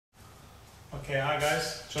Okay, hi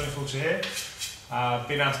guys, Johnny Fulcher here. I've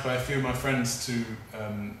been asked by a few of my friends to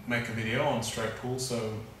make a video on straight pool,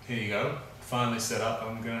 so here you go. Finally set up,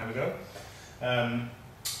 I'm going to have a go.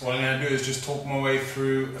 What I'm going to do is just talk my way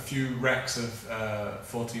through a few wrecks of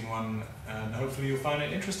 14-1 and hopefully you'll find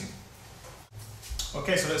it interesting.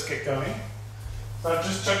 Okay, so let's get going. So I've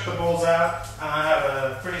just chucked the balls out and I have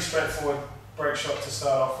a pretty straightforward break shot to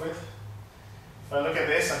start off with. If I look at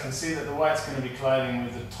this, I can see that the white's going to be colliding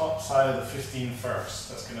with the top side of the 15 first.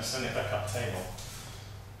 That's going to send it back up table.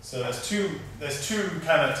 So there's two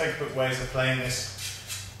kind of textbook ways of playing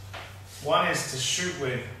this. One is to shoot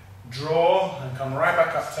with draw and come right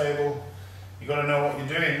back up table. You've got to know what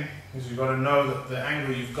you're doing, because you've got to know that the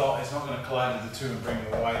angle you've got is not going to collide with the two and bring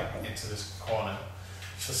the white into this corner.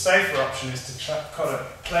 The safer option is to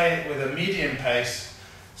play it with a medium pace,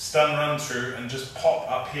 stun run through, and just pop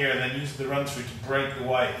up here and then use the run through to break the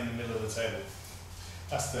white in the middle of the table.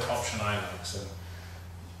 That's the option I like, so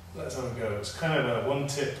let's have a go. It's kind of a one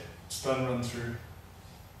tip stun run through,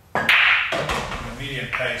 a medium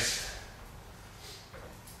pace.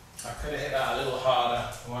 I could have hit that a little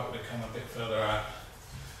harder, the white would have come a bit further out.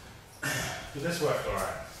 But this worked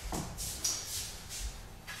alright.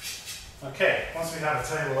 Okay, once we have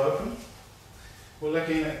the table open, we're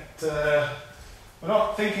looking at we're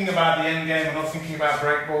not thinking about the end game, we're not thinking about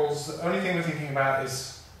break balls. The only thing we're thinking about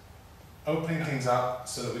is opening things up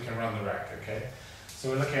so that we can run the rack, okay? So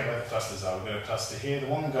we're looking at where the clusters are. We've got a cluster here, the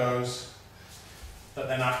one goes, but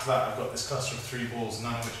then after that I've got this cluster of 3 balls,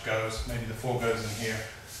 none of which goes. Maybe the 4 goes in here.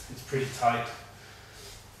 It's pretty tight.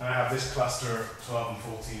 And I have this cluster of 12 and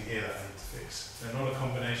 14 here that I need to fix. They're not a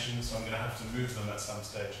combination, so I'm going to have to move them at some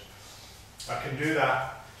stage. I can do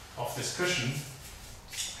that off this cushion.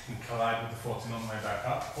 I can collide with the 14 on the way back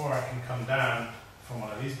up, or I can come down from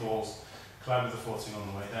one of these balls, collide with the 14 on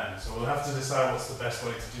the way down. So we'll have to decide what's the best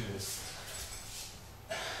way to do this.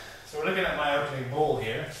 So we're looking at my opening ball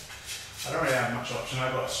here. I don't really have much option.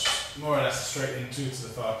 I've got more or less straight into to the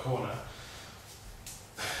far corner.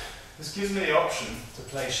 This gives me the option to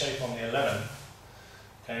play shape on the 11.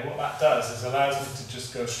 Okay, what that does is allows me to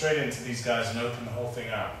just go straight into these guys and open the whole thing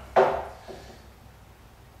out.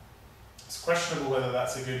 It's questionable whether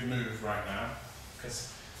that's a good move right now,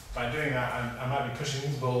 because by doing that I might be pushing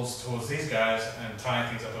these balls towards these guys and tying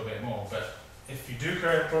things up a bit more, but if you do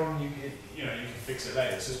create a problem, you can fix it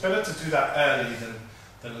later. So it's better to do that early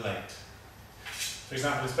than late. For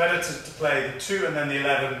example, it's better to play the 2 and then the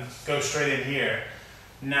 11, go straight in here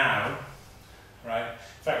now, right?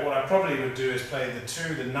 In fact, what I probably would do is play the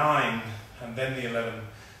 2, the 9, and then the 11.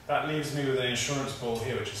 That leaves me with an insurance ball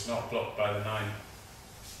here, which is not blocked by the 9.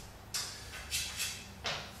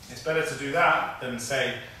 It's better to do that than,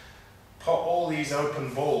 say, pop all these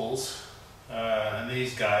open balls and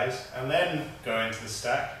these guys, and then go into the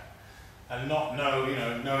stack and not know,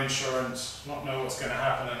 no insurance, not know what's going to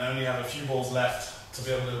happen, and only have a few balls left to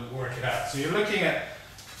be able to work it out. So you're looking at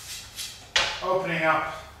opening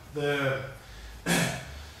up the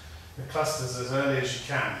clusters as early as you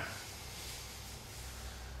can.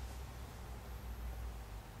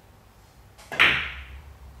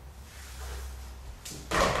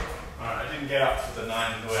 Alright, I didn't get up for the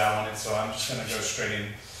 9 the way I wanted, so I'm just going to go straight in.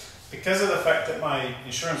 Because of the fact that my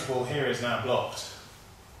insurance ball here is now blocked,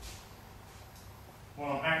 what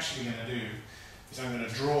I'm actually going to do is I'm going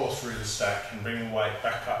to draw through the stack and bring the white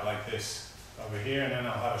back up like this over here, and then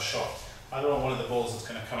I'll have a shot either on one of the balls that's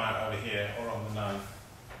going to come out over here or on the 9.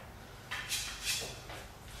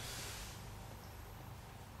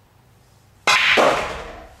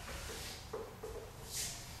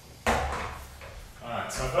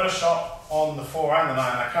 Alright, so I've got a shot on the 4 and the 9.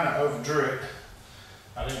 I kind of overdrew it.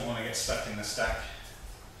 I didn't want to get stuck in the stack.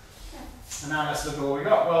 And now let's look at what we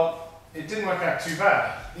got. Well, it didn't work out too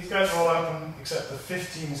bad. These guys are all open, except the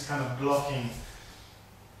 15 is kind of blocking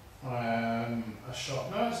a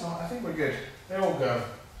shot. No, it's not. I think we're good. They all go.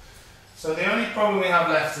 So the only problem we have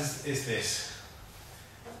left is this.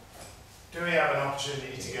 Do we have an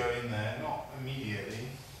opportunity to go in there? Not immediately.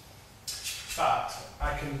 But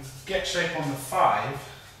I can get shape on the 5.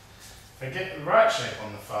 If I get the right shape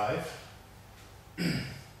on the 5,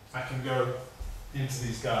 I can go into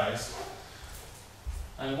these guys.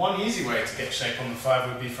 And one easy way to get shape on the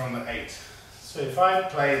 5 would be from the 8. So if I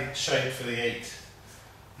play shape for the 8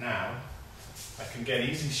 now, I can get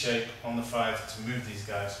easy shape on the 5 to move these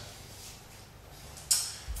guys.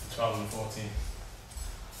 The 12 and 14.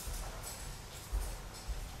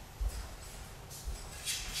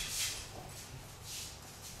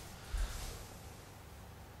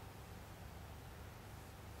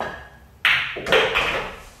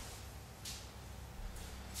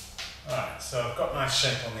 Alright, so I've got nice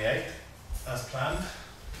shape on the 8. as planned.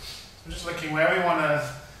 We're just looking where we want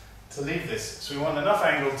to leave this. So we want enough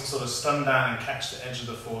angle to sort of stun down and catch the edge of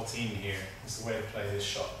the 14 here. It's the way to play this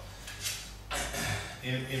shot.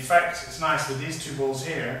 In fact, it's nice with these two balls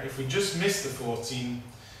here, if we just miss the 14,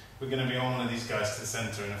 we're going to be on one of these guys to the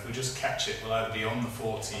centre, and if we just catch it, we'll either be on the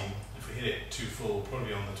 14, if we hit it too full, we'll probably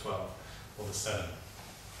be on the 12 or the 7.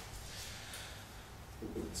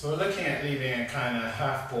 So we're looking at leaving a kind of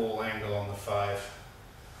half ball angle on the 5,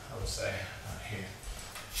 I would say, right here.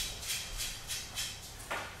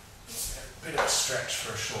 A bit of a stretch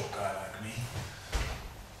for a short guy like me.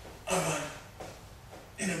 I might,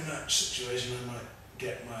 in a match situation, I might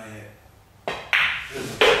get my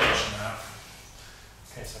little tension out.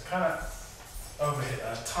 Okay, so I kind of overhit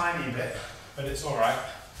a tiny bit, but it's alright.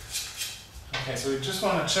 Okay, so we just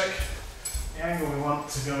want to check the angle we want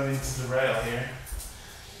to go into the rail here.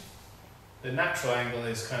 The natural angle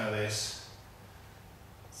is kind of this.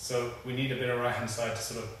 So we need a bit of right hand side to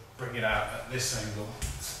sort of bring it out at this angle.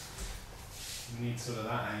 We need sort of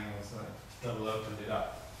that angle, so I double opened it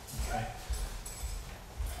up. Okay.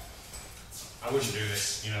 I wouldn't do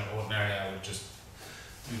this, you know, ordinarily I would just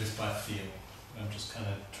do this by feel. I'm just kind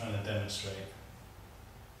of trying to demonstrate.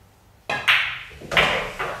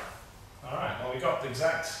 Alright, well we got the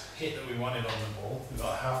exact hit that we wanted on the ball. We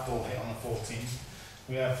got a half ball hit on the 14.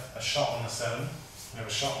 We have a shot on the 7. We have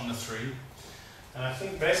a shot on the 3. And I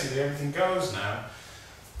think basically everything goes now.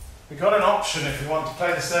 We got an option if we want to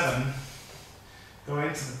play the 7, go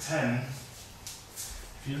into the 10.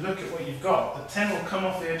 If you look at what you've got, the 10 will come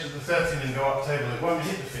off the edge of the 13 and go up table. It won't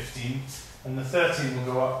hit the 15, and the 13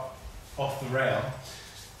 will go up off the rail.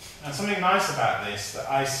 And something nice about this that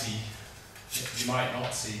I see, that you might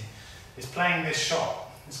not see, is playing this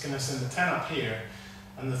shot. It's going to send the 10 up here,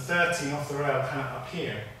 and the 13 off the rail kind of up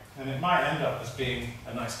here. And it might end up as being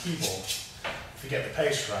a nice key ball, if you get the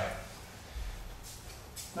pace right.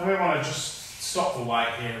 Now we want to just stop the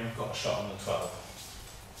white here, and we've got a shot on the 12.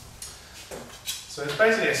 So it's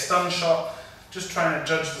basically a stun shot, just trying to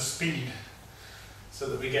judge the speed so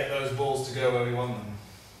that we get those balls to go where we want them.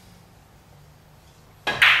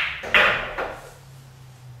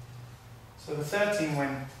 So the 13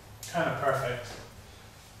 went kind of perfect.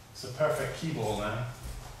 It's a perfect key ball now.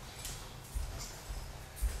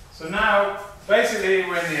 So now, basically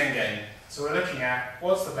we're in the end game. So we're looking at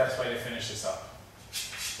what's the best way to finish this up.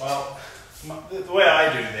 Well, the way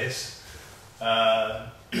I do this,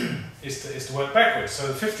 is to work backwards. So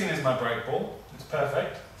the 15 is my break ball, it's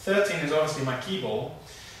perfect. 13 is obviously my key ball,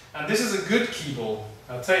 and this is a good key ball.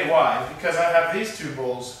 I'll tell you why, because I have these two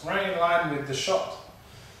balls right in line with the shot.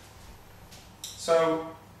 So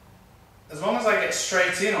as long as I get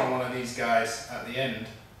straight in on one of these guys at the end,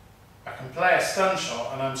 I can play a stun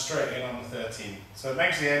shot and I'm straight in on the 13. So it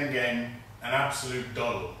makes the end game an absolute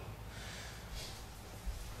doddle.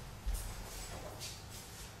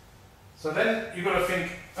 So then you've got to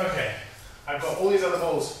think, okay, I've got all these other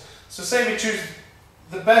balls. So say we choose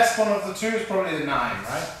the best one of the two is probably the 9,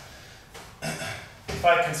 right? If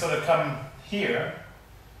I can sort of come here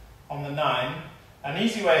on the 9, an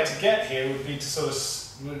easy way to get here would be to sort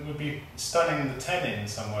of would be stunning the 10 in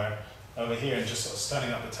somewhere over here and just sort of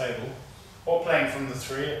stunning up the table, or playing from the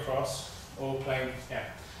 3 across, or playing, yeah.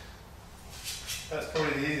 That's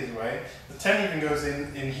probably the easiest way. The 10 even goes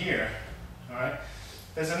in here, all right?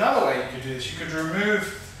 There's another way you could do this. You could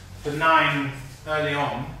remove the 9 early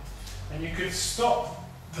on, and you could stop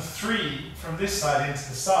the 3 from this side into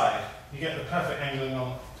the side. You get the perfect angling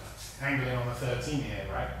on the 13 here,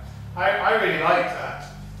 right? I really like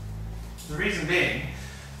that. The reason being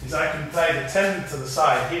is I can play the 10 to the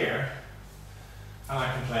side here, and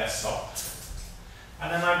I can play a stop.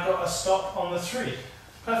 And then I've got a stop on the 3.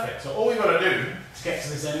 Perfect. So all we've got to do to get to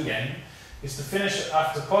this end game is to finish it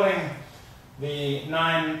after putting the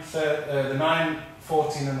 9,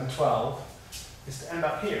 14 and the 12 is to end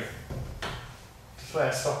up here to play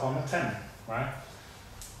a stop on the 10, right?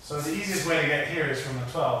 So the easiest way to get here is from the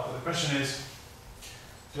 12, but the question is,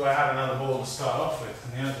 do I have another ball to start off with?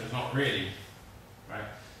 And the answer is not really, right?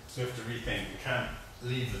 So we have to rethink. We can't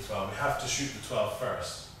leave the 12. We have to shoot the 12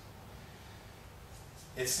 first.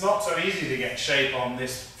 It's not so easy to get shape on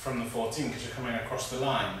this from the 14 because you're coming across the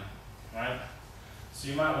line, right? So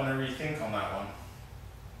you might want to rethink on that one.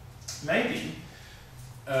 Maybe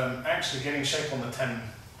actually getting shape on the 10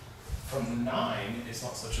 from the 9 is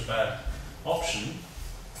not such a bad option.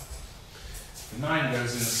 The 9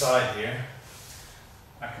 goes in the side here.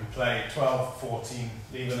 I can play 12, 14,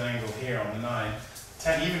 leave an angle here on the 9.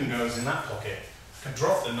 10 even goes in that pocket. I can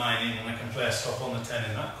drop the 9 in and I can play a stop on the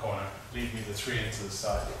 10 in that corner. Leave me the 3 into the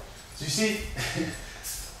side. So you see,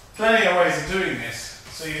 plenty of ways of doing this.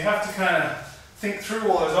 So you have to kind of think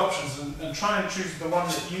through all those options and try and choose the one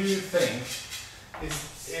that you think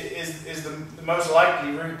is the most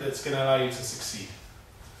likely route that's going to allow you to succeed.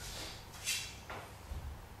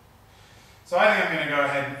 So I think I'm going to go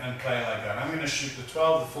ahead and play it like that. I'm going to shoot the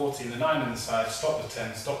 12, the 14, the 9 in the side, stop the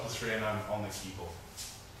 10, stop the 3, and I'm on the keyboard.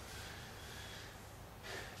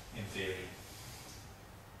 In theory.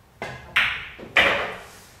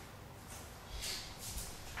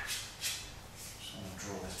 Just want to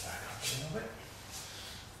draw this back up a little bit.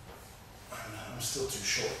 I'm still too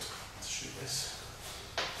short to shoot this.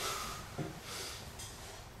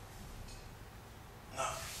 No,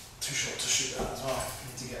 too short to shoot that as well. I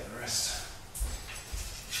need to get the rest.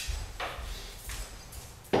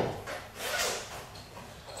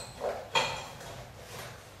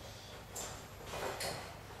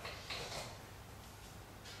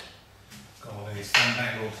 Got one of these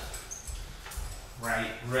fandangled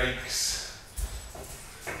rakes,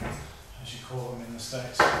 as you call them in the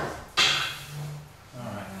States.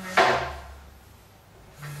 Alright.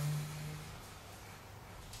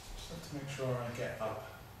 Just have to make sure I get up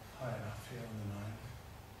high enough here on the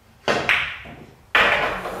 9.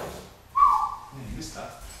 You missed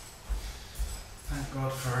that. Thank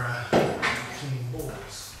God for clean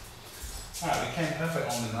balls. Alright, we came perfect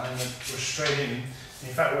on the 9, we're straight in. In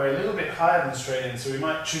fact, we're a little bit higher than straight in, so we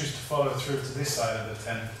might choose to follow through to this side of the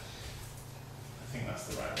 10. I think that's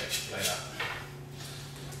the right way to play that.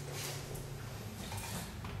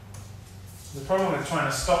 The problem with trying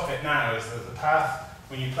to stop it now is that the path,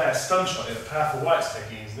 when you play a stun shot, the path the white's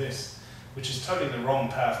taking is this, which is totally the wrong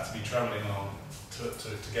path to be travelling on to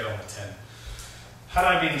get on the 10. Had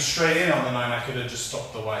I been straight in on the 9, I could have just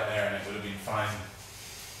stopped the white there and it would have been fine.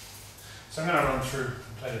 So I'm going to run through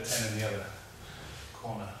and play the 10 in the other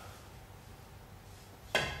corner.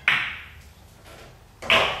 If I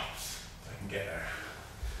can get there.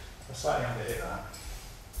 I'm slightly under hit that,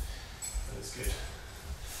 but it's good.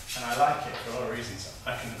 And I like it for a lot of reasons.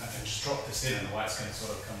 I can just drop this in and the white's going to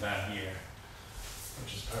sort of come down here,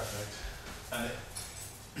 which is perfect. And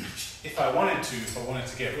if I wanted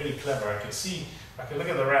to get really clever, I could look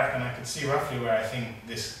at the rack and I could see roughly where I think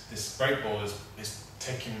this break ball is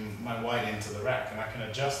taking my white into the rack, and I can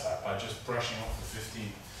adjust that by just brushing off the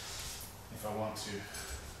 15 if I want to.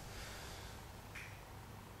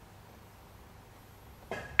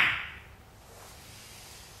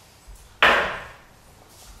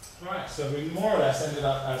 Alright, so we more or less ended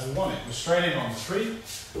up as we wanted. We're straight in on the 3.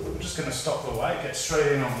 I'm just going to stop the white, get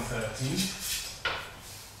straight in on the 13.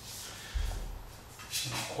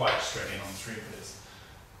 Not quite straight in on the 3, but it's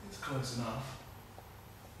close enough.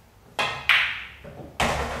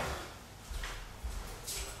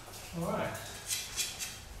 Alright.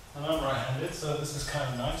 And I'm right-handed, so this is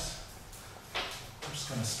kind of nice. I'm just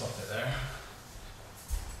going to stop it there.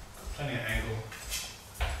 Got plenty of angle.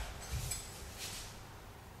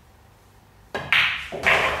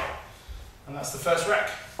 And that's the first rack.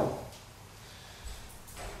 Well,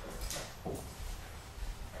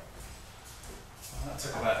 that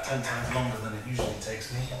took about 10 times longer than it usually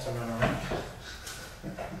takes me to run a rack.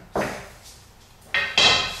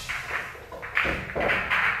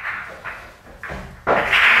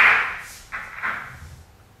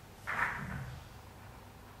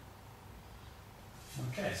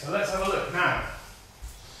 Okay, so let's have a look now.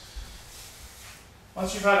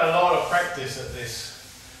 Once you've had a lot of practice at this,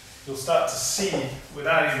 you'll start to see,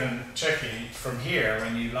 without even checking from here,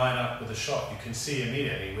 when you line up with a shot, you can see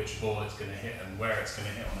immediately which ball it's going to hit and where it's going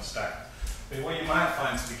to hit on a stack. But what you might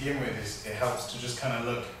find to begin with is it helps to just kind of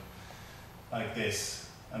look like this.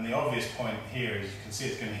 And the obvious point here is you can see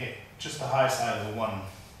it's going to hit just the high side of the 1.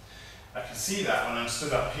 I can see that when I'm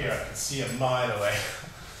stood up here, I can see a mile away.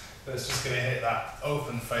 But it's just going to hit that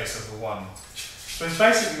open face of the 1. So it's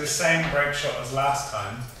basically the same break shot as last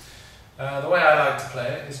time. The way I like to play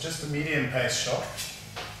it is just a medium pace shot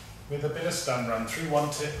with a bit of stun run through, 1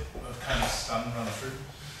 tip of kind of stun run through.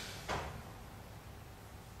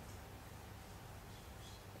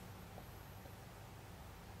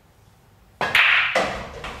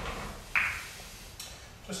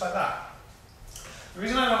 Just like that. The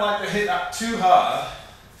reason I don't like to hit that too hard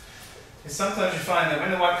is sometimes you find that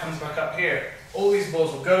when the white comes back up here, all these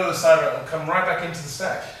balls will go to the side of it, will come right back into the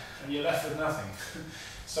stack, and you're left with nothing.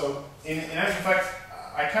 So, in actual fact,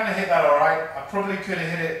 I kind of hit that alright. I probably could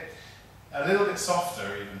have hit it a little bit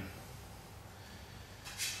softer even.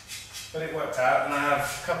 But it worked out, and I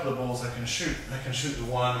have a couple of balls I can shoot. I can shoot the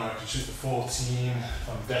 1, or I can shoot the 14. If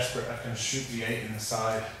I'm desperate, I can shoot the 8 in the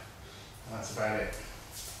side, and that's about it.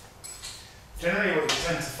 Generally, what you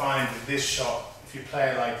tend to find with this shot, if you play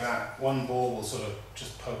it like that, 1 ball will sort of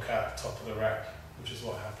just poke out the top of the rack which is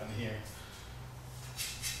what happened here.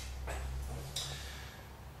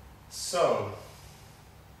 So,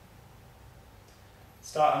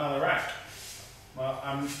 start another rack. Well,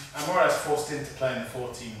 I'm more or less forced into playing the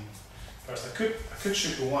 14 first. I could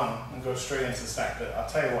shoot the 1 and go straight into the stack, but I'll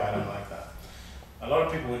tell you why I don't like that. A lot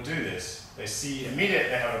of people would do this. They see immediately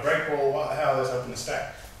they have a break ball, what the hell, let's open the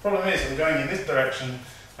stack. Problem is, I'm going in this direction,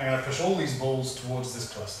 I'm going to push all these balls towards this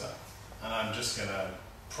cluster. And I'm just going to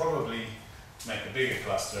probably make a bigger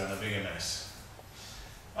cluster and a bigger mess.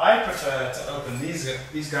 I prefer to open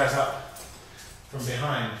these guys up from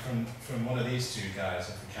behind, from one of these two guys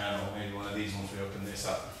if we can, or maybe one of these once we open this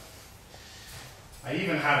up. I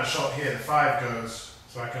even have a shot here, the 5 goes,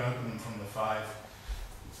 so I can open them from the 5.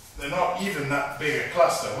 They're not even that big a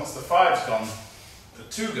cluster. Once the 5's gone, the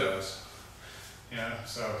 2 goes. You know,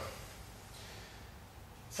 so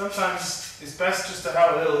sometimes it's best just to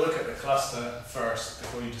have a little look at the cluster first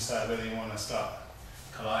before you decide whether you want to start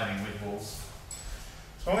colliding with balls.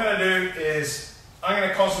 So what I'm going to do is I'm going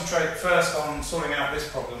to concentrate first on sorting out this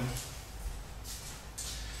problem.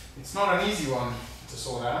 It's not an easy one to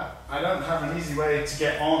sort out. I don't have an easy way to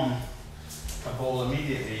get on a ball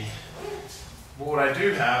immediately. But what I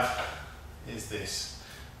do have is this.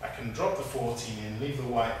 I can drop the 14 in, leave the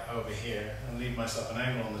white over here, and leave myself an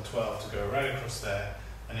angle on the 12 to go right across there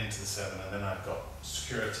and into the 7, and then I've got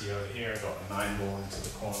security over here. I've got a 9 ball into the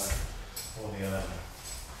corner, or the 11.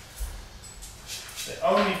 The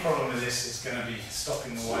only problem with this is going to be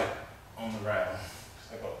stopping the white on the rail.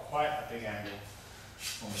 So I've got quite a big angle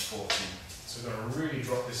on the 14. So I've got to really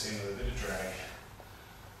drop this in with a bit of drag.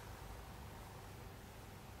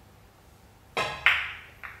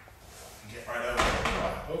 And get right over it.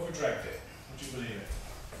 Wow, over-dragged it. Would you believe it?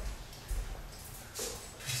 It's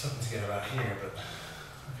something to get about here, but...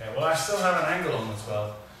 Okay, well I still have an angle on the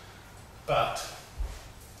 12, but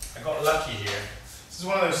I got lucky here. This is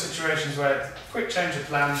one of those situations where, quick change of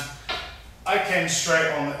plan, I came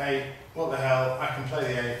straight on the 8, what the hell, I can play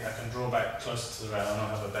the 8, I can draw back closer to the rail and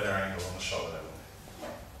I'll have a better angle on the shot that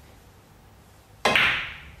I want.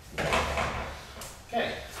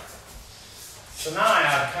 Okay, so now I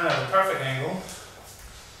have kind of a perfect angle.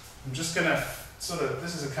 I'm just going to sort of,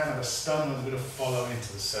 this is a kind of a stun with a bit of follow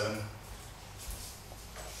into the 7.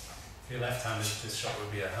 If you're left-handed, this shot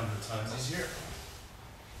would be 100 times easier.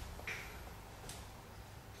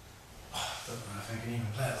 I don't know if I can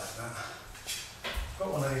even play it like that. I've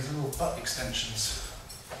got one of these little butt extensions.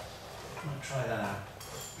 I might try that out.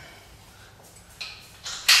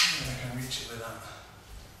 Maybe I can reach it with that.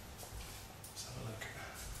 Let's have a look.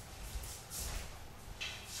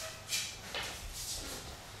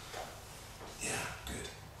 Yeah, good.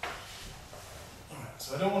 Alright, so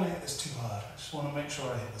I don't want to hit this too hard. I just want to make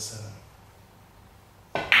sure I hit the 7.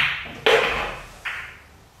 Oh,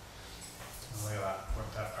 look at that,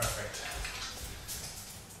 worked out perfect.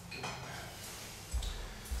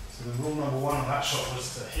 So the rule number 1 of that shot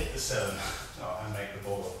was to hit the 7. Oh, and make the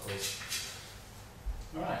ball, of course.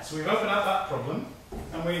 Alright, so we've opened up that problem,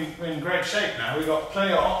 and we're in great shape now. We've got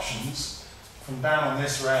plenty of options from down on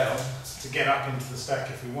this rail to get up into the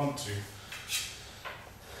stack if we want to.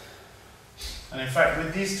 And in fact,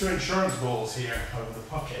 with these 2 insurance balls here over the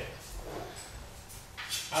pocket,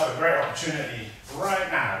 I have a great opportunity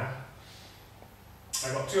right now.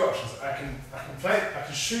 I've got 2 options. I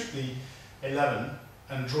can shoot the 11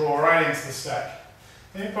 and draw right into the stack.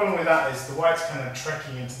 The only problem with that is the white's kind of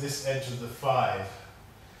trekking into this edge of the 5,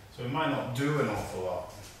 so it might not do an awful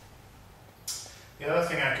lot. The other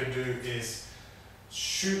thing I could do is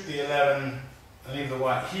shoot the 11 and leave the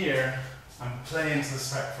white here and play into the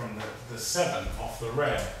stack from the 7 off the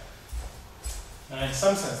rail. And in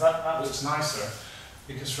some sense that looks nicer,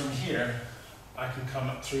 because from here I can come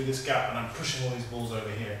up through this gap and I'm pushing all these balls over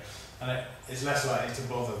here, and it's less likely to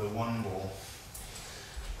bother the 1 ball.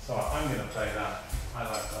 So I'm going to play that. I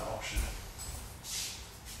like that option.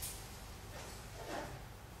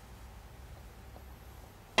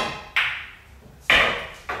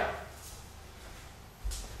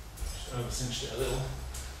 Just over-cinched it a little.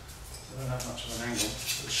 I don't have much of an angle,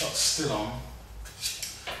 but the shot's still on.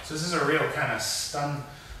 So this is a real kind of stun.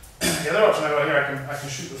 The other option I got here, I can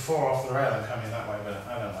shoot the 4 off the rail and come in that way, but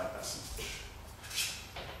I don't like that so much.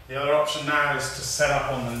 The other option now is to set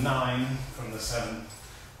up on the 9 from the 7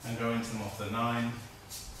 and go into them off the 9,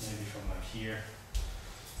 maybe from like here.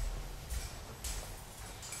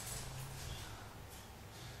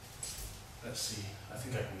 Let's see, I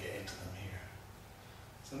think I can get into them here.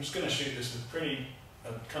 So I'm just going to shoot this with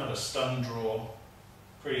kind of a stun draw,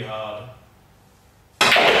 pretty hard.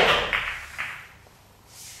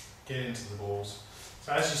 Get into the balls.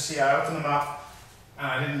 So as you see, I open them up and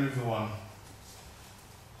I didn't move the 1.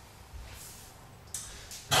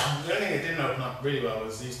 The only thing that didn't open up really well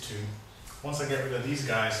was these two. Once I get rid of these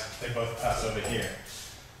guys, they both pass over here.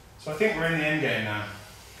 So I think we're in the end game now.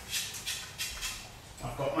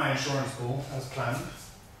 I've got my insurance pool as planned.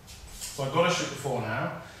 So I've got to shoot the 4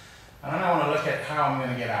 now. And then I want to look at how I'm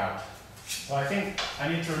going to get out. So I think I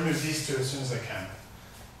need to remove these two as soon as I can.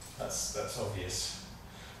 That's obvious.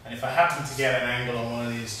 And if I happen to get an angle on one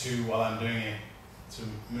of these two while I'm doing it, to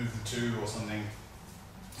move the 2 or something,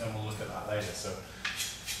 then we'll look at that later. So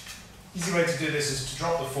easy way to do this is to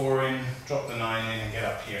drop the 4 in, drop the 9 in, and get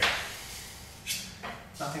up here.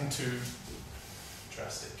 Nothing too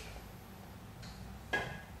drastic.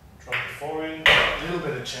 Drop the 4 in, a little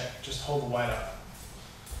bit of check, just hold the white up.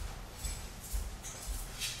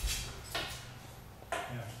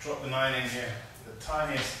 You have to drop the 9 in here, the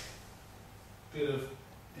tiniest bit of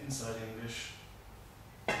inside English.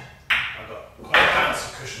 I've got quite a bounce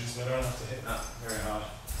of cushion, so I don't have to hit that very hard.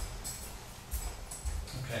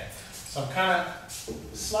 Okay, so I'm kind of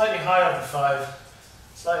slightly high of the 5,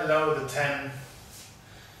 slightly low of the 10.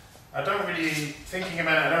 I don't really, thinking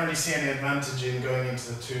about it, I don't really see any advantage in going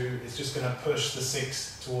into the 2. It's just going to push the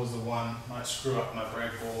 6 towards the 1, might screw up my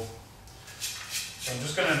break ball. So I'm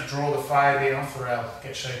just going to draw the 5 in off the rail,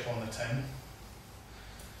 get shape on the 10.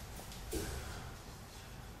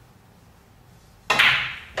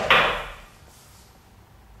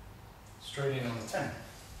 Straight in on the 10.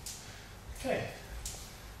 Okay,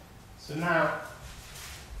 so now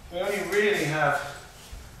we only really have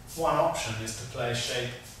one option, is to play shape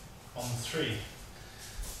on the 3.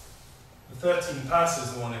 The 13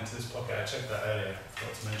 passes the one into this pocket. I checked that earlier,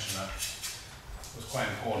 forgot to mention that. It was quite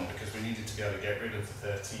important because we needed to be able to get rid of the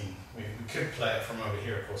 13. We could play it from over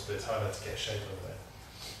here, of course, but it's harder to get shape over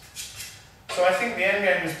there. So I think the end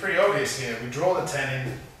game is pretty obvious here. We draw the 10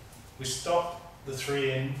 in, we stop the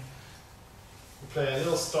 3 in, we play a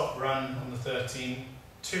little stop run on the 13,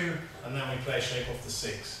 2, and then we play shape off the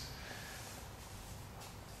 6.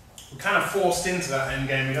 We're kind of forced into that end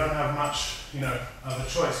game. We don't have much, of a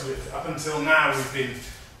choice. Up until now, we've been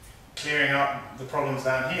clearing up the problems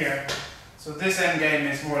down here. So this end game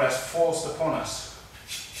is more or less forced upon us.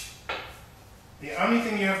 The only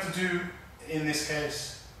thing you have to do in this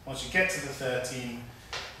case, once you get to the 13,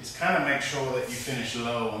 is kind of make sure that you finish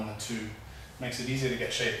low on the 2. Makes it easier to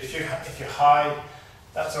get shape. If you're high,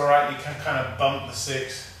 that's all right. You can kind of bump the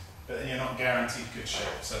 6, but then you're not guaranteed good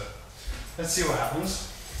shape. So let's see what happens.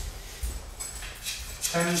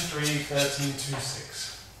 10, 3, 13, 2,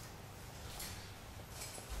 6.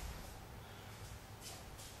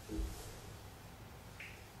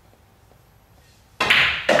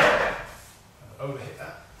 I've overhit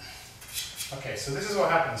that. Okay, so this is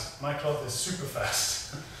what happens. My cloth is super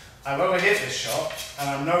fast. I've overhit this shot, and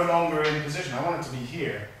I'm no longer in position. I want it to be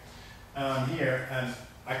here, and I'm here, and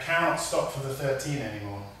I cannot stop for the 13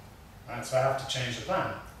 anymore. Right, so I have to change the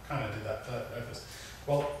plan. Kind of did that purpose.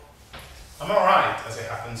 Well, I'm alright as it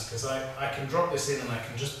happens, because I can drop this in and I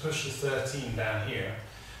can just push the 13 down here,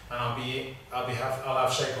 and I'll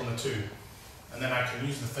have shape on the 2, and then I can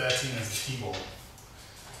use the 13 as the key ball.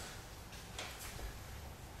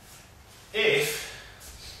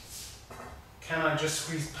 Can I just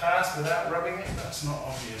squeeze past without rubbing it? That's not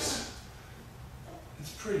obvious.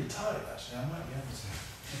 It's pretty tight actually, I might be able to.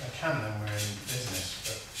 If I can, then we're in business.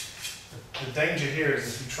 But the danger here is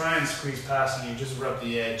if you try and squeeze past and you just rub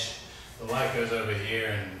the edge, the light goes over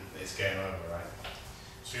here and it's game over, right?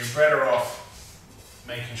 So you're better off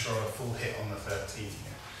making sure a full hit on the 13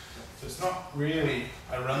 here. So it's not really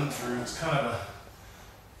a run through, it's kind of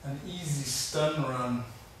an easy stun run.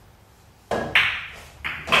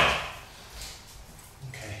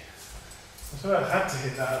 So I've had to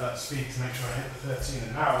hit that at that speed to make sure I hit the 13,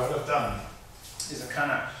 and now what I've done is I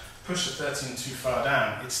kind of push the 13 too far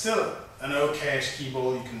down. It's still an okay-ish key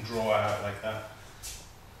ball you can draw out like that.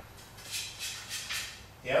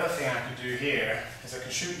 The other thing I could do here is I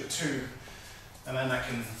can shoot the 2, and then I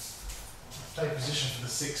can play position for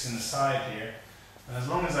the 6 in the side here, and as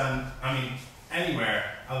long as I'm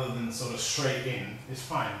anywhere other than sort of straight in is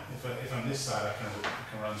fine. If I'm this side I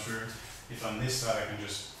can run through. If I'm this side I can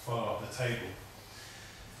just follow up the table.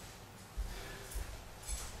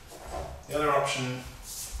 The other option,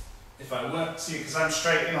 if I weren't, see, because I'm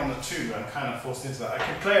straight in on the 2, I'm kind of forced into that. I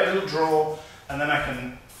can play a little draw, and then I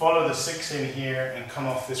can follow the 6 in here and come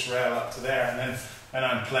off this rail up to there, and then when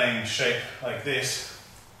I'm playing shape like this,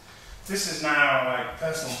 this is now like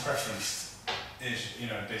personal preference is,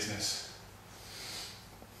 business.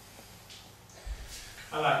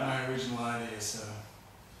 I like my original idea, so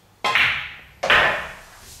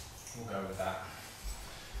we'll go with that.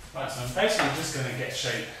 Right, so I'm basically just going to get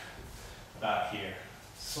shape about here,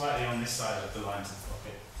 slightly on this side of the line to the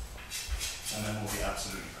pocket. and then we'll be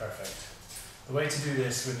absolutely perfect. The way to do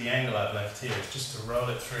this with the angle I've left here is just to roll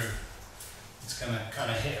it through. It's going to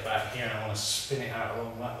kind of hit about here, and I want to spin it out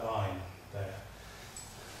along that line there.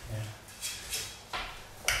 Yeah.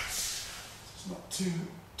 It's not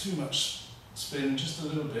too much spin, just a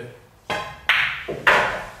little bit.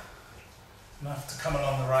 Enough to come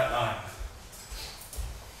along the right line.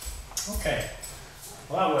 Okay,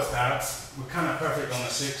 well that worked out. We're kind of perfect on the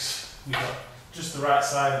 6. We've got just the right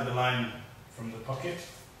side of the line from the pocket.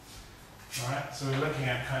 Alright, so we're looking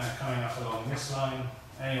at kind of coming up along this line,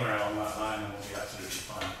 anywhere along that line, and we'll be absolutely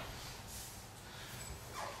fine.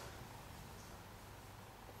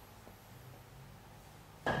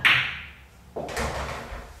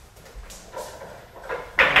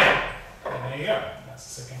 And there you go, that's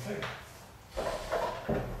the second figure.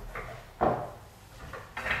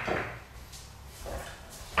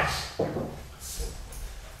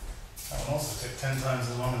 That one also took 10 times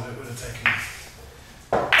as long as it would have taken.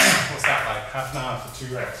 What's that, like half an hour for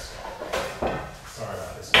 2 reps? Sorry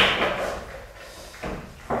about this.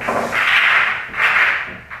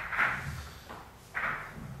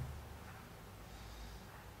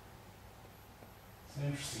 It's an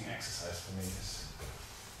interesting exercise for me, this.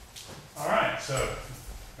 Alright, so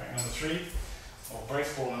break number 3, or break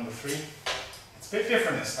ball number 3. It's a bit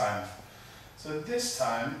different this time. So this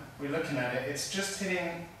time, we're looking at it, it's just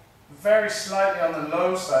hitting very slightly on the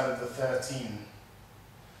low side of the 13.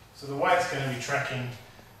 So the white's going to be tracking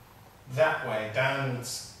that way,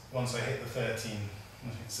 downwards, once I hit the 13.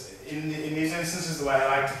 In these instances, the way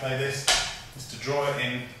I like to play this is to draw it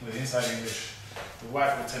in with inside English. The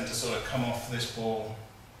white will tend to sort of come off this ball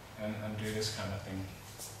and do this kind of thing.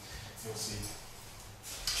 You'll see.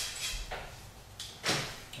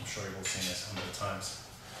 I'm sure you've all seen this 100 times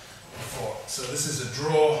before. So this is a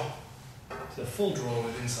draw, it's a full draw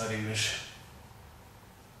with inside English.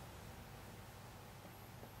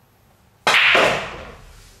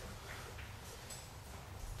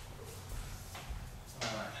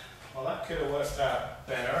 Alright, well that could have worked out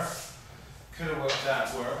better, could have worked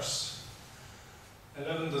out worse.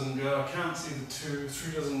 11 doesn't go, I can't see the 2,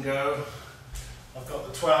 3 doesn't go. I've got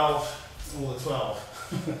the 12, all the 12.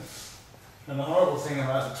 And the horrible thing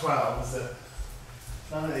about the 12 is that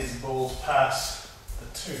none of these balls pass the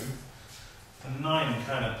 2. The 9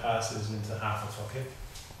 kind of passes into half a pocket.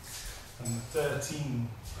 And the 13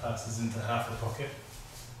 passes into half a pocket.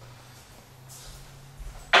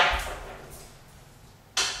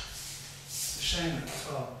 It's a shame that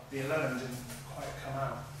the 11 didn't quite come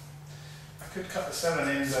out. I could cut the 7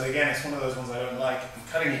 in, but again, it's one of those ones I don't like. I'm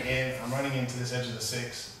cutting it in, I'm running into this edge of the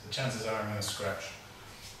 6. The chances are I'm going to scratch.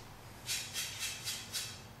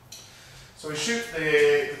 So we shoot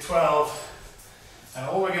the 12, and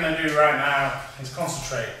all we're going to do right now is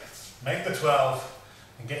concentrate. Make the 12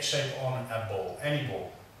 and get shape on a ball, any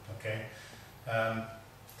ball. Okay.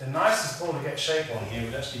 The nicest ball to get shape on here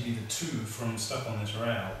would actually be the 2 from stuck on this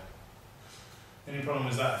rail. The only problem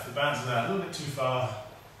is that if it bounces out a little bit too far,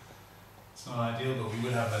 it's not ideal, but we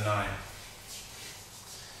would have the 9.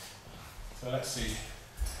 So let's see.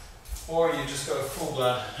 Or you just go full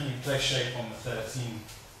blood and you play shape on the 13.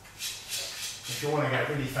 If you want to get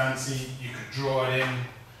really fancy, you could draw it in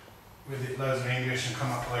with it loads of English and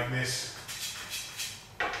come up like this.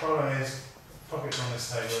 The problem is, pockets on this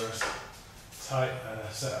table are as tight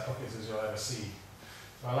a set of pockets as you'll ever see.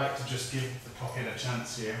 So I like to just give the pocket a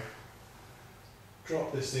chance here.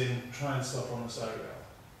 Drop this in, try and stop on the side rail.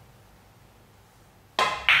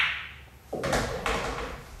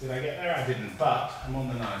 Did I get there? I didn't, but I'm on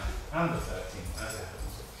the 9 and the 13 as it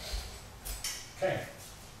happens. Okay.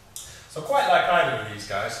 So quite like either of these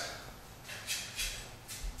guys.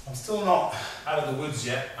 I'm still not out of the woods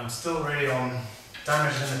yet. I'm still really on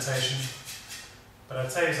damage limitation. But I'll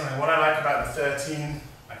tell you something, what I like about the 13,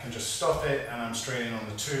 I can just stop it and I'm straight in on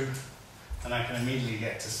the 2. And I can immediately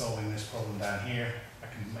get to solving this problem down here. I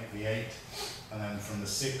can make the 8. And then from the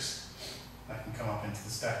 6, I can come up into the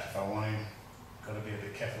stack if I want to. Got to be a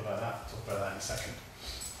bit careful about that. I'll talk about that in a second.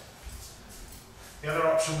 The other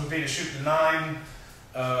option would be to shoot the 9.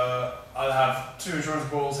 I'll have 2 insurance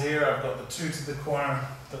balls here. I've got the 2 to the corner.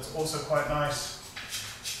 That's also quite nice.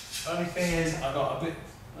 Only thing is, I've got a bit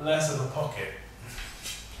less of a pocket,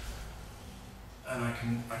 and I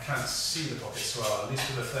can't see the pocket so well. At least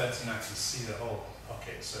with the 13, I can see the whole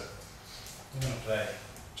pocket. So I'm going to play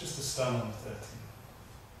just a stun on the 13.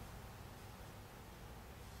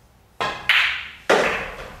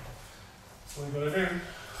 That's all you've got to do.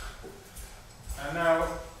 And now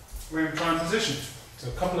we're in prime position. So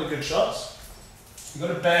a couple of good shots. You've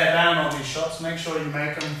got to bear down on these shots, make sure you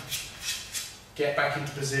make them, get back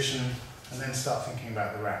into position, and then start thinking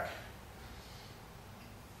about the rack.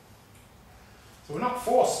 So we're not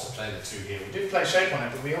forced to play the 2 here. We did play shape on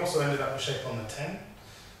it, but we also ended up with shape on the 10,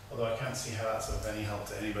 although I can't see how that's of any help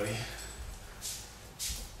to anybody.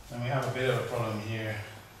 And we have a bit of a problem here,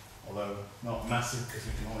 although not massive, because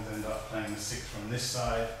we can always end up playing the 6 from this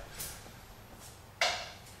side.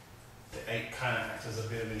 The 8 kind of acts as a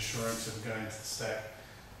bit of insurance of going to the stack.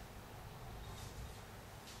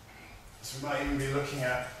 So we might even be looking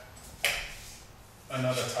at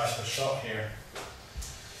another type of shot here.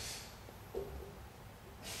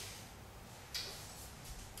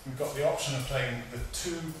 We've got the option of playing the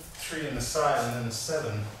 2, 3 in the side and then the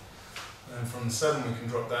 7. And from the 7 we can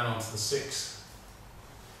drop down onto the 6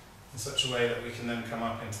 in such a way that we can then come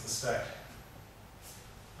up into the stack.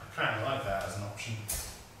 I kind of like that as an option.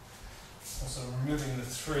 Also removing the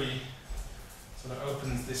 3 sort of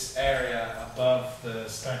opens this area above the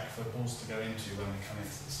stack for balls to go into when we come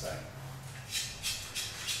into the stack.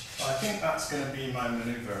 So I think that's going to be my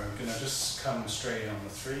maneuver. I'm going to just come straight on the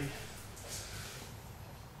 3.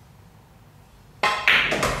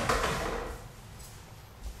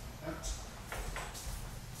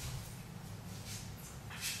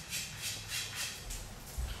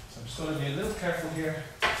 So I'm just going to be a little careful here.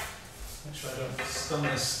 Make sure I don't stun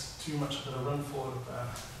this too much. I've got to run forward about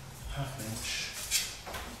half an inch.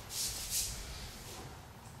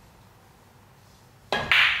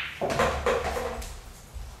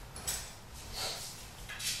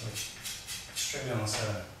 Straight on the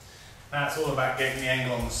 7. Now it's all about getting the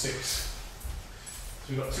angle on the 6. So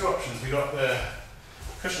we've got 2 options. We've got the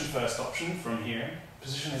cushion first option from here.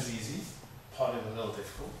 Position is easy, partly a little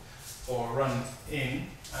difficult. Or run in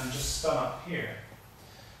and just stun up here.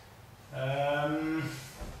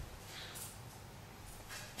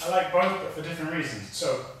 I like both, but for different reasons.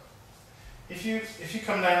 So if you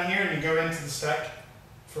come down here and you go into the stack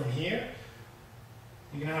from here,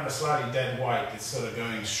 you're going to have a slightly dead white. It's sort of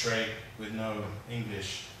going straight with no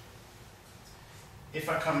English. If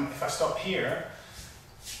I stop here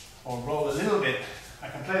or roll a little bit, I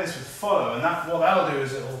can play this with follow, and what that'll do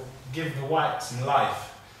is it'll give the white some life.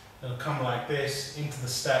 It'll come like this into the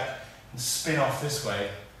stack and spin off this way,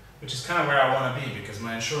 which is kind of where I want to be because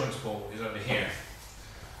my insurance ball is over here.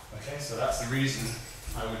 Okay, so that's the reason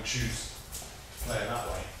I would choose to play it that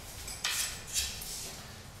way.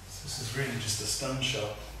 So this is really just a stun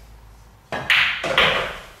shot.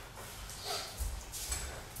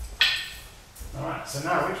 Alright, so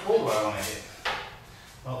now which ball do I want to hit?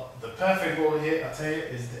 Well, the perfect ball to hit, I'll tell you,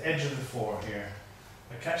 is the edge of the 4 here.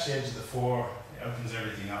 If I catch the edge of the 4, it opens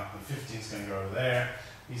everything up. The 15 is going to go over there.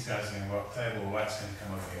 These guys are going to go up table, white's going to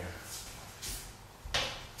come over here.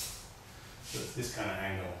 So it's this kind of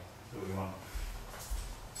angle that we want.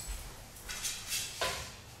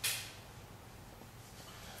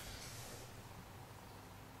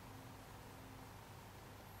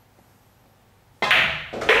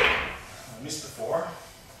 I missed the 4.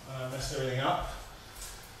 I messed everything up.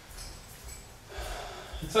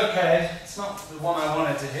 It's okay. It's not the one I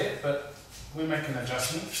wanted to hit, but we make an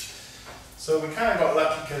adjustment. So we kind of got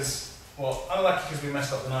lucky because, well, unlucky because we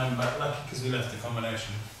messed up the 9, but lucky because we left the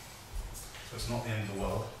combination. So it's not the end of the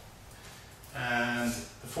world. And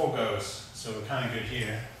the 4 goes, so we're kind of good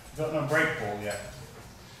here. We've got no break ball yet.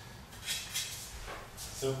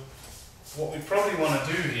 So what we probably want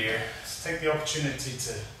to do here is take the opportunity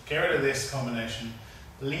to get rid of this combination,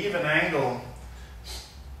 leave an angle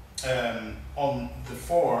on the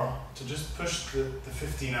 4 to just push the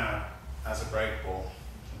 15 out as a break ball.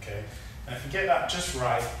 Okay, and if you get that just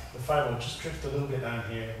right, the 5 will just drift a little bit down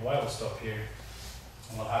here, the white will stop here,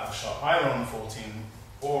 and we'll have the shot either on the 14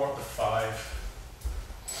 or the 5.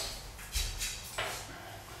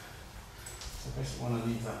 So I basically want to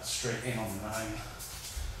leave that straight in on the 9.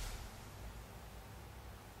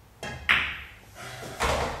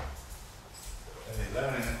 And the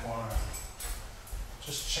 11 in the corner.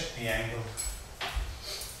 Just check the angle.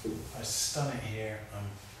 If I stun it here, I'm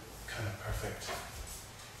kind of perfect.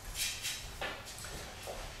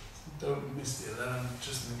 Don't miss the 11,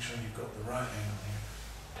 just make sure you've got the right angle here.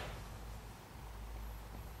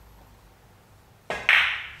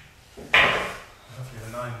 Hopefully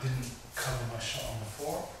the 9 didn't cover my shot on the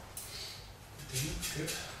 4. It didn't,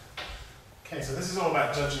 good. Okay, so this is all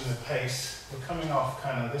about judging the pace. We're coming off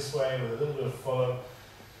kind of this way with a little bit of follow.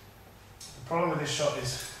 The problem with this shot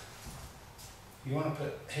is you want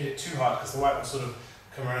to hit it too hard because the white will sort of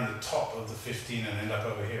come around the top of the 15 and end up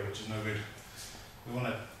over here, which is no good. We want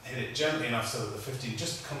to hit it gently enough so that the 15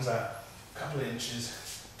 just comes out a couple of inches,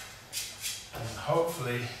 and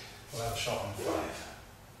hopefully we'll have a shot on 5.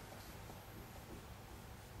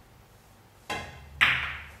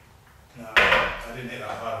 No, I didn't hit that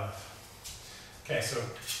hard enough. Okay, so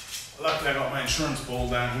luckily I got my insurance ball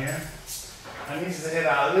down here. I needed to hit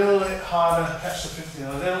that a little bit harder, catch the 15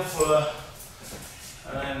 a little fuller,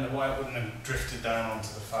 and then the white wouldn't have drifted down onto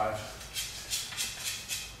the 5.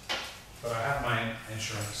 But I have my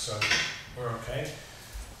insurance, so we're okay.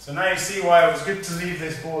 So now you see why it was good to leave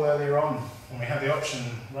this ball earlier on, when we had the option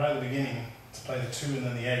right at the beginning to play the 2 and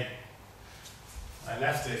then the 8. I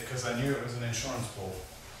left it because I knew it was an insurance ball.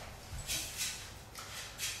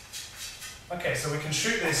 Okay, so we can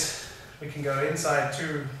shoot this. We can go inside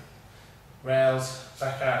 2 rails,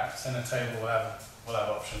 back out, center table. We'll have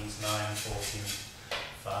options 9, 14,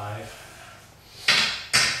 5.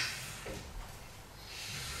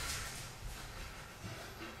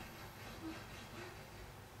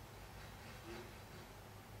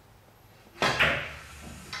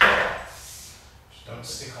 Just don't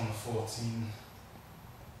stick on the 14.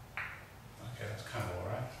 Okay, that's kind of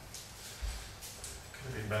alright. Could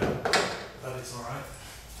have been better, but it's alright.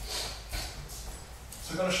 So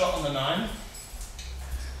we got a shot on the 9.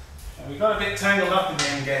 And we got a bit tangled up in the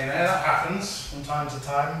end game there. That happens from time to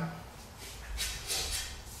time.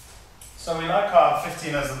 So we like our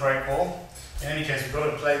 15 as the break ball. In any case, we've got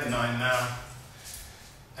to play the 9 now.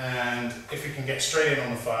 And if we can get straight in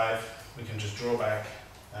on the 5, we can just draw back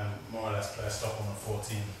and more or less play a stop on the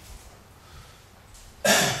 14.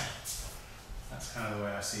 That's kind of the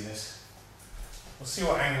way I see this. We'll see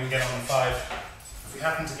what angle we get on the 5. If we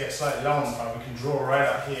happen to get slightly low on the 5, we can draw right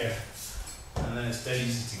up here, and then it's dead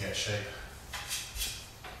easy to get shape.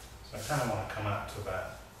 So I kind of want to come out to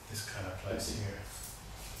about this kind of place here.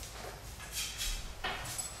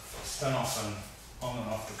 Stun off and on and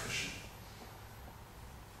off the cushion.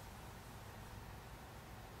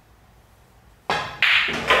 I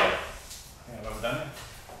think I've overdone it.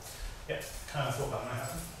 Yep, kind of thought that might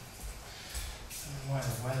happen. I don't know why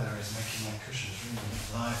the weather is making my cushions really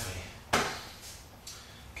lively.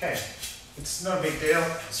 Okay, it's no big deal.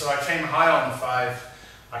 So I came high on the 5.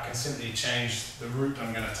 I can simply change the route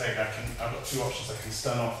I'm going to take. I've got 2 options. I can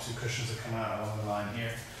stun off 2 cushions that come out along the line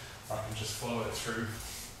here, or I can just follow it through.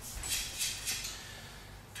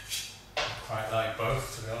 I quite like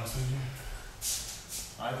both, to be honest with you.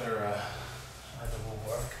 Either will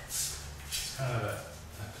work. It's kind of a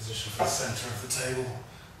position for the centre of the table,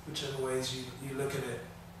 whichever ways you look at it.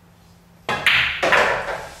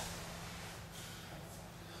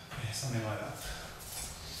 Yeah, something like that.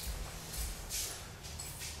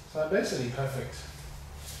 So basically perfect.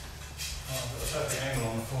 Oh, I've got a perfect angle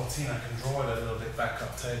on the 14. I can draw it a little bit back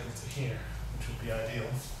up table to here, which would be ideal.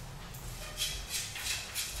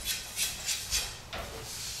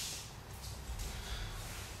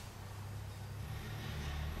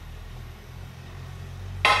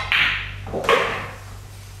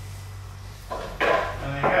 And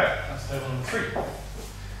there you go. That's table number 3.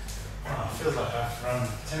 Oh, it feels like I have to run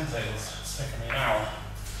 10 tables. It's taken me an hour.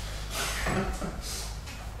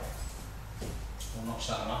 We'll notch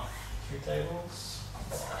that one up. 3 tables.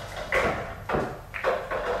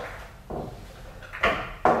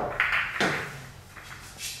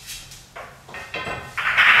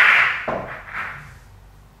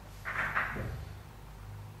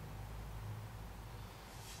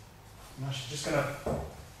 I'm actually just going to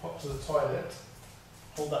pop to the toilet,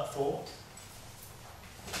 hold that thought.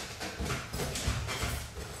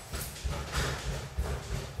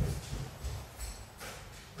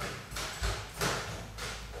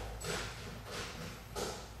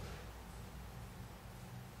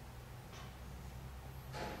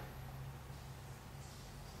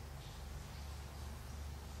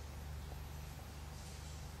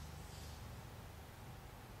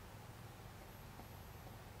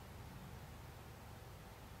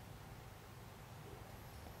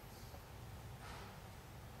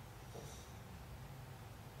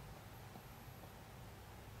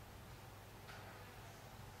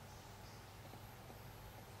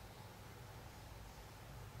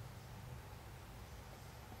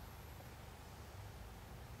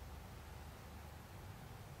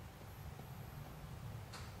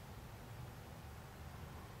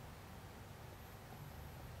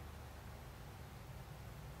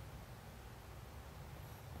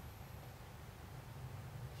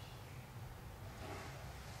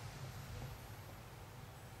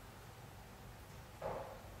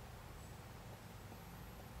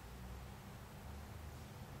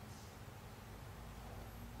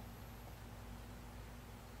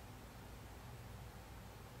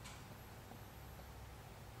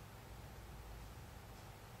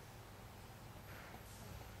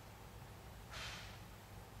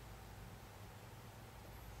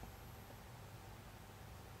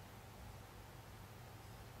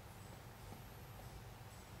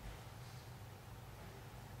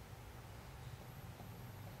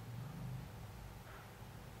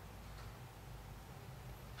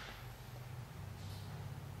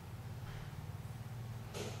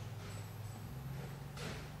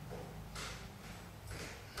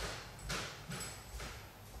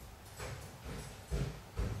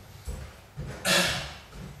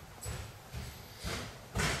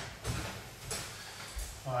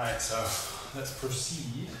 let's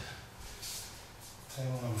proceed.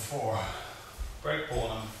 Table number 4. Break ball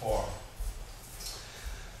number 4.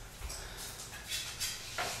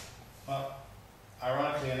 Well,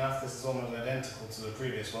 ironically enough, this is almost identical to the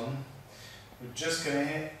previous one. We're just going to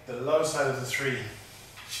hit the low side of the 3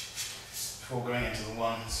 before going into the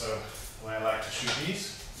 1. So the way I like to shoot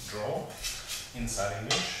these, draw, inside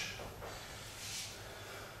English.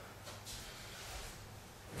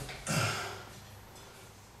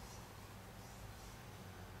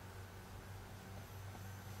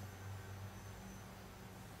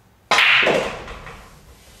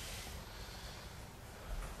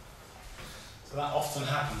 So that often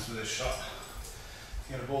happens with this shot.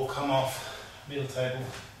 You get a ball come off middle table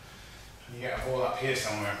and you get a ball up here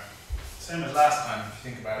somewhere. Same as last time if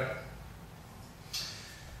you think about it.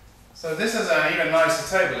 So this is an even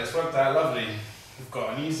nicer table. It's worked out lovely. We've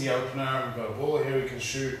got an easy opener, we've got a ball here we can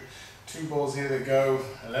shoot, 2 balls here that go,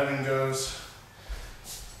 11 goes.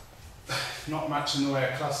 Not much in the way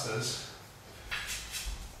of clusters.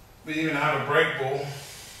 We even have a break ball.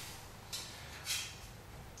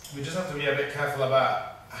 We just have to be a bit careful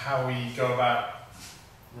about how we go about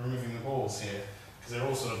removing the balls here, because they're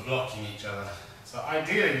all sort of blocking each other. So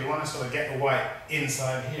ideally we want to sort of get the white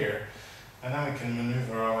inside here, and then we can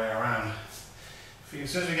maneuver our way around. As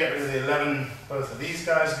soon as we get rid of the 11, both of these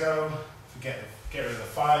guys go. If we get rid of the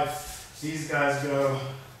 5, these guys go.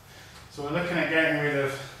 So we're looking at getting rid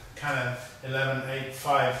of kind of 11, 8,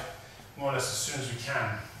 5, more or less as soon as we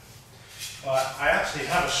can. Well, I actually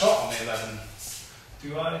have a shot on the 11.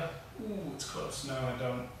 Do I? Ooh, it's close. No, I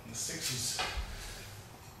don't. The 6 is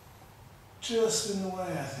just in the way,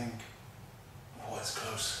 I think. Oh, it's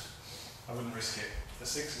close. I wouldn't risk it. The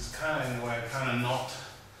 6 is kind of in the way, kind of not.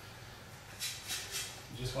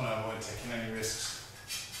 You just want to avoid taking any risks.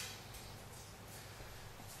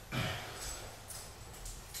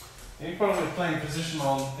 The only problem with playing position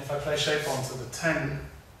on, if I play shape onto the 10,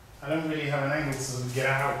 I don't really have an angle to get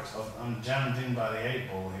out. I'm jammed in by the 8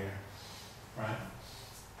 ball here, right?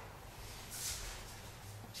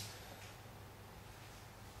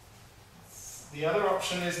 The other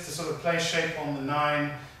option is to sort of play shape on the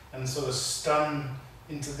 9 and sort of stun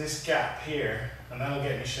into this gap here, and that'll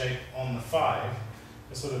get me shape on the 5.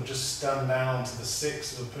 I'll sort of just stun down onto the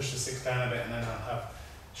 6, it'll push the 6 down a bit, and then I'll have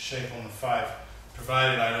shape on the 5,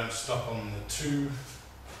 provided I don't stop on the 2.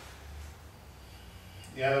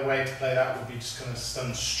 The other way to play that would be just kind of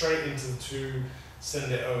stun straight into the 2, send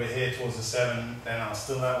it over here towards the 7, then I'll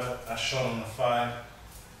still have a shot on the 5.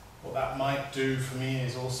 What that might do for me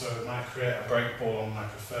is also it might create a break ball on my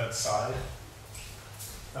preferred side.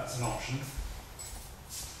 That's an option.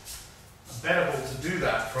 A better ball to do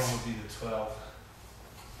that from would be the 12.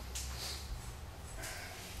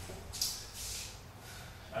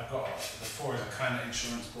 I've got the 4 is a kind of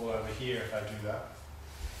insurance ball over here if I do that.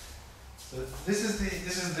 So this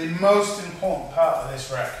is the most important part of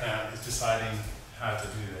this rack now, is deciding how to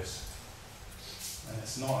do this. And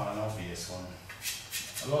it's not an obvious one.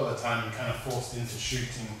 A lot of the time you're kind of forced into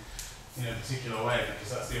shooting in a particular way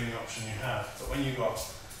because that's the only option you have. But when you've got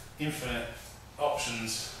infinite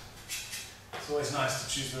options, it's always nice to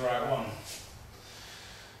choose the right one.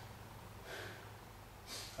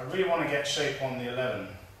 I really want to get shape on the 11.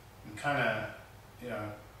 I'm kind of,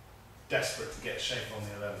 desperate to get shape on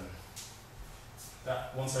the 11.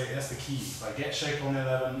 That's the key. If I get shape on the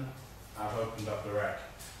 11, I've opened up the rack.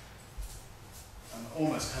 I'm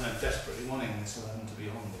almost kind of desperately wanting this 11 to be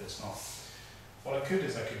on, but it's not. What I could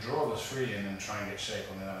is I could draw the 3 in and try and get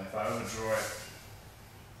shape on the 11. If I overdraw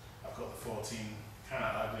it, I've got the 14, kind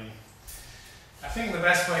of ugly. I think the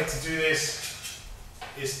best way to do this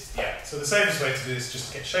is, so the safest way to do this is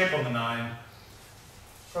just get shape on the 9,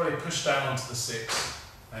 probably push down onto the 6,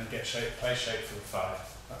 and get shape, play shape for the 5.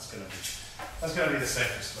 That's going to be the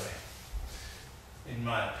safest way, in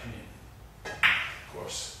my opinion. Of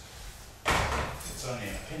course. It's only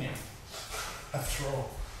an opinion, after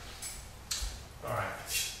all. Alright.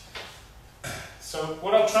 So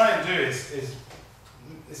what I'll try and do is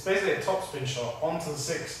it's basically a topspin shot onto the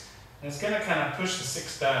 6, and it's going to kind of push the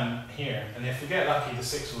 6 down here, and if we get lucky the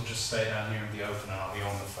 6 will just stay down here and be open, and I'll be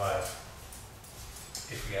on the 5.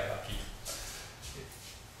 If we get lucky.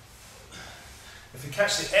 If you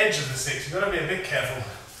catch the edge of the 6, you've got to be a bit careful.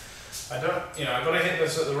 I've got to hit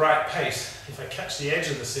this at the right pace. If I catch the edge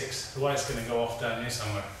of the 6, the white's going to go off down here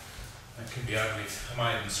somewhere. It could be ugly. I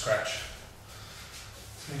might even scratch.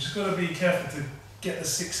 So you've just got to be careful to get the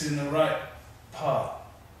 6 in the right part.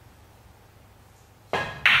 Okay.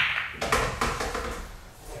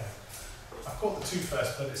 I caught the 2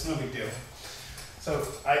 first, but it's no big deal. So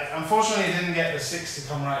I unfortunately didn't get the 6 to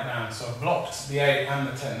come right down, so I blocked the 8 and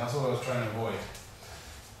the 10. That's what I was trying to avoid.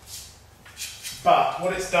 But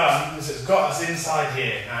what it's done is it's got us inside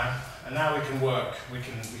here now, and now we can work. We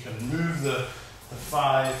can move the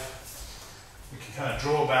 5. We can kind of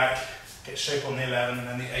draw back, get shape on the 11, and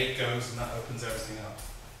then the 8 goes, and that opens everything up.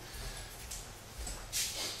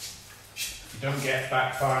 If you don't get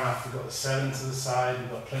back far enough, we've got the 7 to the side.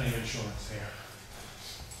 We've got plenty of insurance here.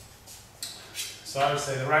 So I would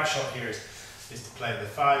say the right shot here is to play the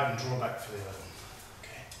 5 and draw back for the 11.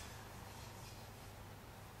 Okay.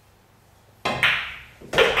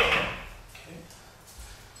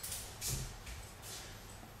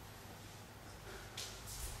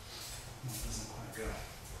 That doesn't quite go.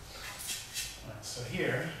 Right, so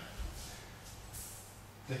here,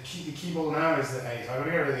 the key ball now is the 8. I'm going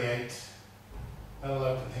to get rid of the 8. That'll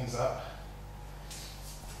open things up.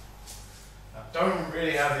 I don't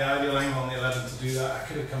really have the ideal angle on the 11 to do that. I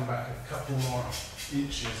could have come back a couple more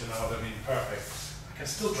inches and I would have been perfect. I can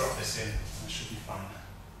still drop this in. That should be fine.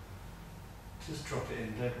 Just drop it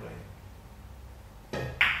in dead weight. Okay.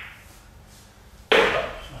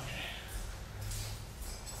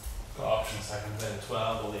 Got options. I can play the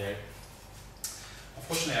 12 or the 8.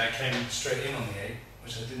 Unfortunately, I came straight in on the 8,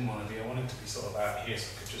 which I didn't want to be. I wanted to be sort of out here so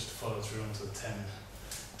I could just follow through onto the 10.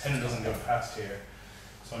 10 doesn't go past here.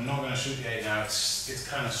 So I'm not going to shoot the 8 now. It's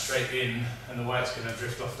kind of straight in, and the white's going to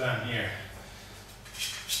drift off down here.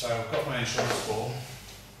 So I've got my insurance ball.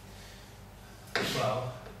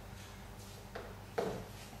 12.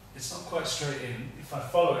 It's not quite straight in. If I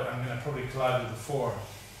follow it, I'm going to probably collide with the 4.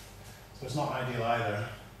 So it's not ideal either.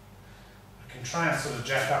 I can try and sort of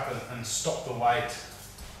jack up and stop the white,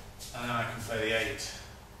 and then I can play the 8.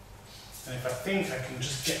 And if I think I can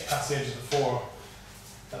just get past the edge of the 4,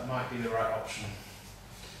 that might be the right option.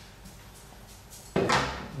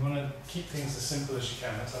 You want to keep things as simple as you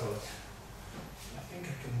can. Let's have a look. I think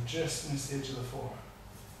I can just miss the edge of the 4.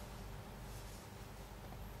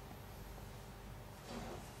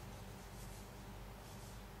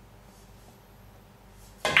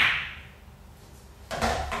 Yeah, I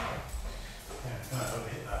might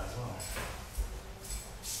overhit that as well.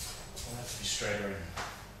 I'll have to be straighter in.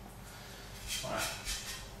 Right,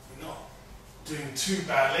 we're not doing too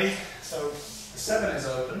badly. So the 7 is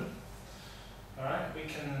open. Alright, we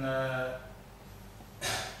can, I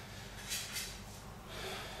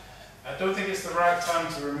don't think it's the right time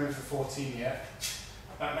to remove the 14 yet.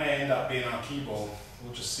 That may end up being our key ball.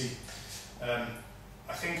 We'll just see. I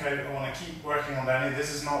think I want to keep working on Danny. This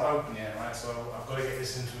is not open yet, right? So I've got to get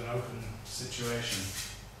this into an open situation.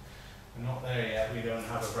 We're not there yet. We don't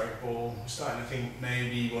have a break ball. I'm starting to think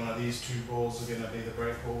maybe one of these 2 balls are going to be the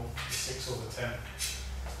break ball, the 6 or the 10.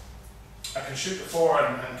 I can shoot the 4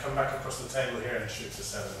 and come back across the table here and shoot the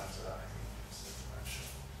 7 after that. I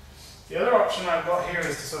think. The other option I've got here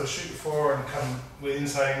is to sort of shoot the 4 and come with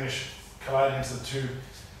inside English, collide into the 2,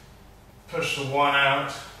 push the 1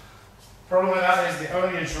 out. Problem with that is the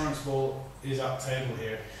only insurance ball is up table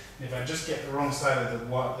here. And if I just get the wrong side of the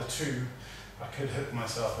 2, I could hook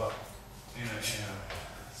myself up.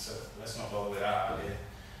 So let's not bother with that idea.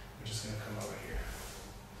 We're just going to come over here.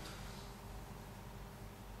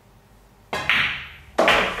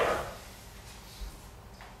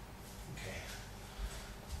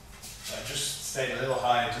 Stay a little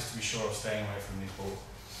higher just to be sure of staying away from these balls.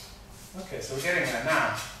 Okay, so we're getting there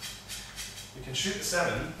now. We can shoot the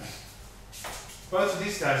 7. Both of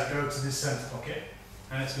these guys go to this center pocket,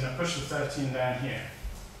 and it's going to push the 13 down here.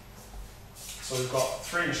 So we've got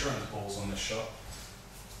 3 insurance balls on this shot.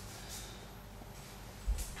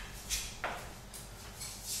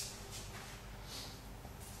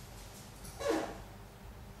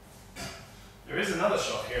 There is another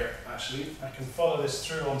shot here, actually. I can follow this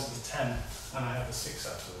through onto the 10, and I have the 6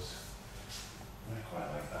 afterwards. And I quite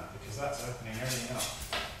like that, because that's opening everything up. I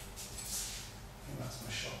think that's my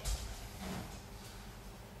shot.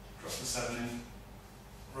 Drop the 7 in,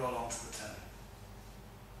 roll onto the 10.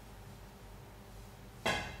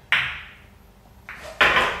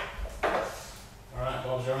 Alright,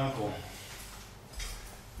 Bob's your uncle.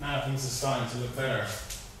 Now things are starting to look better.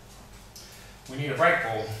 We need a break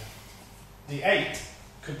ball. The 8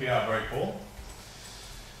 could be our break ball.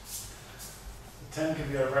 The 10 could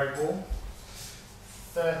be our break ball.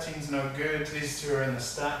 13's no good. These 2 are in the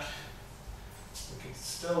stack. We could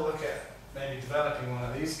still look at maybe developing one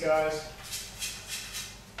of these guys.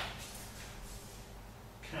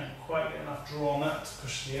 Can't quite get enough draw on that to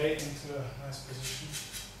push the 8 into a nice position.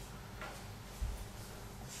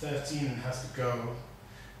 13 has to go.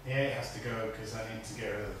 The 8 has to go because I need to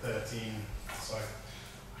get rid of the 13. So I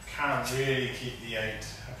can't really keep the 8.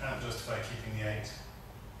 I can't justify keeping the 8.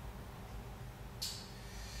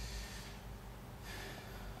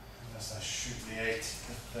 Unless I shoot the 8,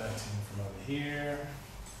 the 13 from over here.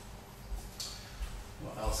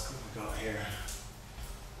 What else could we got here?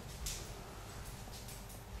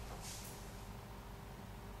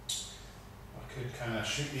 I could kind of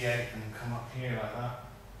shoot the 8 and come up here like that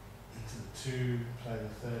into the 2, play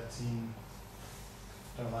the 13.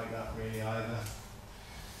 Don't like that really either.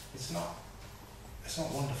 It's not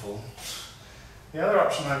wonderful. The other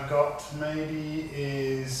option I've got maybe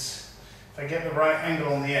is if I get the right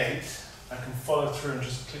angle on the 8, I can follow through and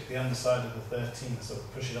just click the underside of the 13 and sort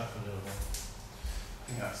of push it up a little bit. I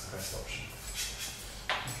think that's the best option.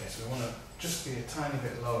 Okay, so we want to just be a tiny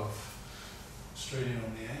bit low, straight in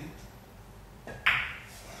on the 8.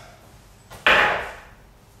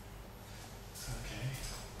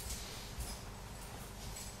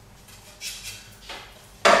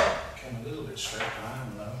 A little bit straight, but I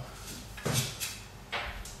am low.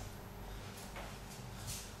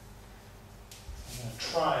 I'm going to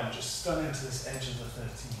try and just stun into this edge of the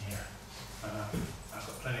 13 here. And I've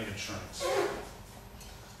got plenty of insurance.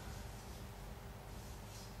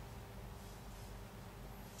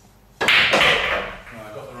 No,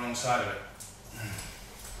 I got the wrong side of it.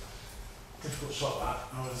 Difficult shot that.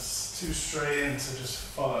 I was too straight in to just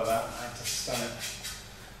follow that. I had to stun it.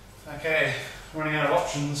 Okay. Running out of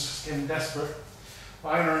options, just getting desperate.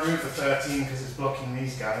 Well, I'm going to remove the 13 because it's blocking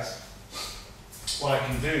these guys. What I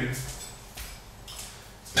can do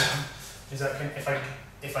is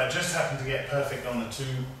if I just happen to get perfect on the 2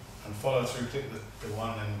 and follow through, click the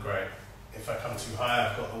 1, then great. If I come too high,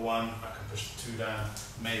 I've got the 1, I can push the 2 down.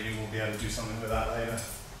 Maybe we'll be able to do something with that later.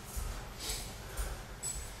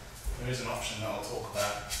 There is an option that I'll talk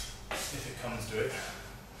about if it comes to it.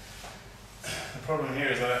 The problem here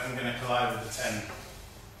is that I'm going to collide with the 10.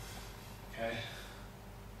 Okay?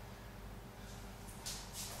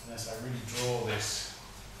 Unless I really draw this.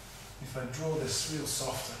 If I draw this real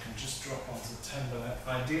soft, I can just drop onto the 10,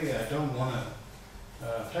 but ideally I don't want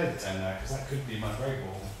to play the 10 now, because that could be my break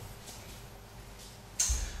ball.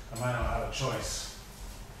 I might not have a choice.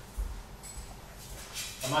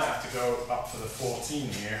 I might have to go up to the 14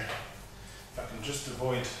 here. If I can just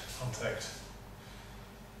avoid contact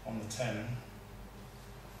on the 10.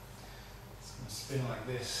 It's going to spin like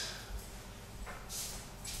this.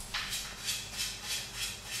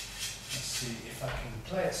 Let's see if I can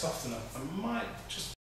play it soft enough. I might just